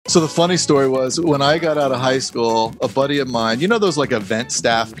So the funny story was when I got out of high school, a buddy of mine, you know those like event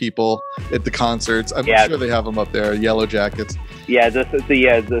staff people at the concerts? I'm sure they have them up there, yellow jackets. Yeah,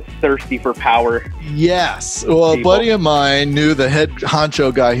 the thirsty for power. Yes. Well, people. A buddy of mine knew the head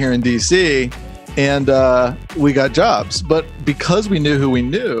honcho guy here in DC, and we got jobs. But because we knew who we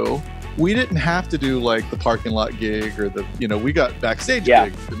knew, we didn't have to do like the parking lot gig or we got backstage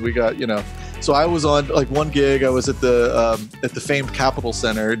gigs, and we got, So I was on like one gig. I was at the famed Capitol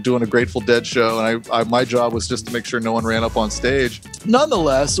Center doing a Grateful Dead show, and my job was just to make sure no one ran up on stage.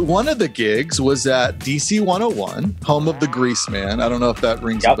 Nonetheless, one of the gigs was at DC 101, home of the Grease Man. I don't know if that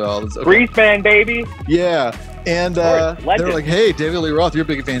rings a bell. Okay. Grease Man, baby. Yeah, and they're like, "Hey, David Lee Roth, you're a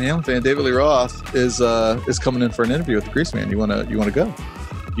big Van Halen fan. David Lee Roth is coming in for an interview with the Grease Man. You wanna go?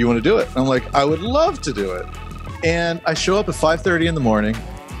 You wanna do it?" And I'm like, "I would love to do it." And I show up at 5:30 in the morning.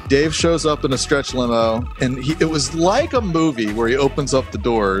 Dave shows up in a stretch limo, and it was like a movie where he opens up the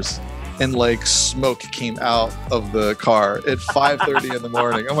doors and like smoke came out of the car at 5:30 in the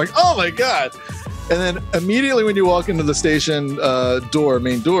morning. I'm like, oh my God. And then immediately when you walk into the station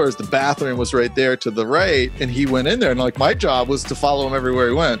main doors, the bathroom was right there to the right, and he went in there, and like my job was to follow him everywhere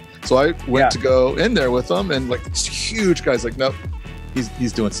he went. So I went to go in there with him, and like this huge guy's like, nope,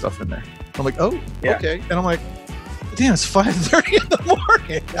 he's doing stuff in there. I'm like, oh, okay. And I'm like, damn, it's 5:30 in the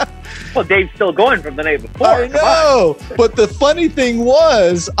morning. Well, Dave's still going from the night before. I know. But the funny thing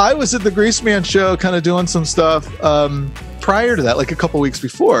was, I was at the Grease Man show kind of doing some stuff prior to that, like a couple weeks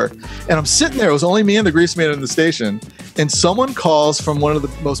before. And I'm sitting there. It was only me and the Grease Man in the station. And someone calls from one of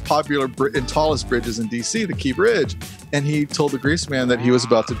the most popular and tallest bridges in D.C., the Key Bridge. And he told the Grease Man that he was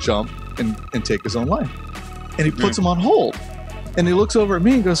about to jump and take his own life. And he puts him on hold. And he looks over at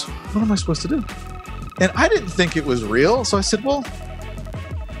me and goes, what am I supposed to do? And I didn't think it was real. So I said, well,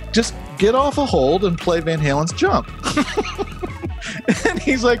 just get off a hold and play Van Halen's Jump. And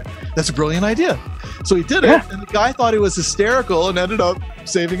he's like, that's a brilliant idea. So he did it. And the guy thought he was hysterical and ended up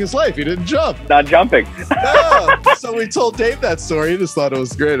saving his life. He didn't jump. Not jumping. No. So we told Dave that story. He just thought it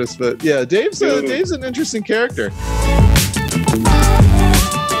was the greatest. But yeah, Dave's an interesting character.